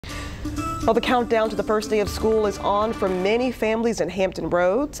Well, the countdown to the first day of school is on for many families in Hampton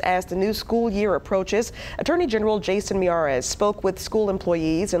Roads. As the new school year approaches, Attorney General Jason Miyares spoke with school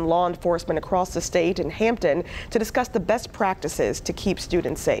employees and law enforcement across the state in Hampton to discuss the best practices to keep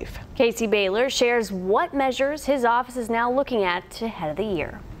students safe. Casey Baylor shares what measures his office is now looking at ahead of the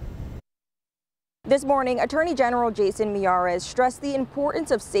year. This morning, Attorney General Jason Miyares stressed the importance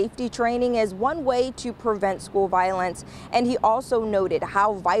of safety training as one way to prevent school violence, and he also noted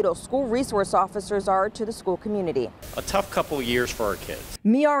how vital school resource officers are to the school community. A tough couple of years for our kids.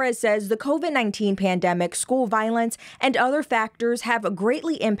 Miyares says the COVID-19 pandemic, school violence, and other factors have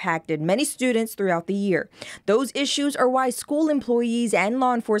greatly impacted many students throughout the year. Those issues are why school employees and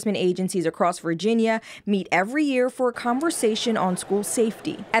law enforcement agencies across Virginia meet every year for a conversation on school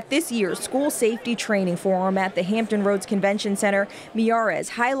safety. At this year's School Safety Training Forum at the Hampton Roads Convention Center,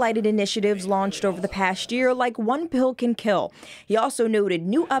 Miyares highlighted initiatives launched over the past year like One Pill Can Kill. He also noted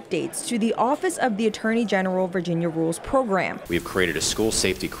new updates to the Office of the Attorney General Virginia Rules program. We've created a school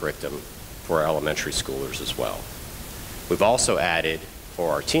safety curriculum for our elementary schoolers as well. We've also added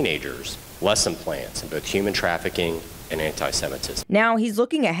for our teenagers lesson plans in both human trafficking and anti-Semitism. Now he's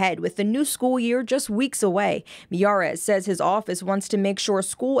looking ahead with the new school year just weeks away. Miyares says his office wants to make sure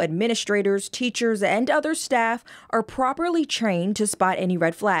school administrators, teachers, and other staff are properly trained to spot any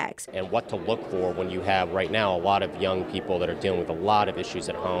red flags. And what to look for when you have right now a lot of young people that are dealing with a lot of issues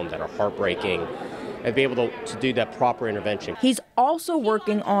at home that are heartbreaking, and be able to do that proper intervention. He's also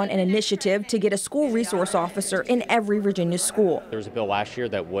working on an initiative to get a school resource officer in every Virginia school. There was a bill last year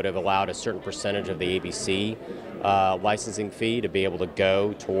that would have allowed a certain percentage of the ABC licensing fee to be able to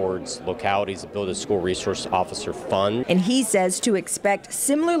go towards localities that build a school resource officer fund. And he says to expect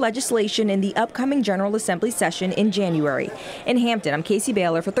similar legislation in the upcoming General Assembly session in January. In Hampton, I'm Casey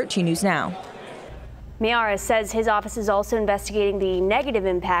Baylor for 13 News Now. Miyares says his office is also investigating the negative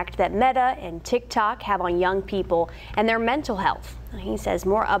impact that Meta and TikTok have on young people and their mental health. He says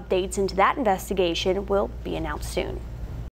more updates into that investigation will be announced soon.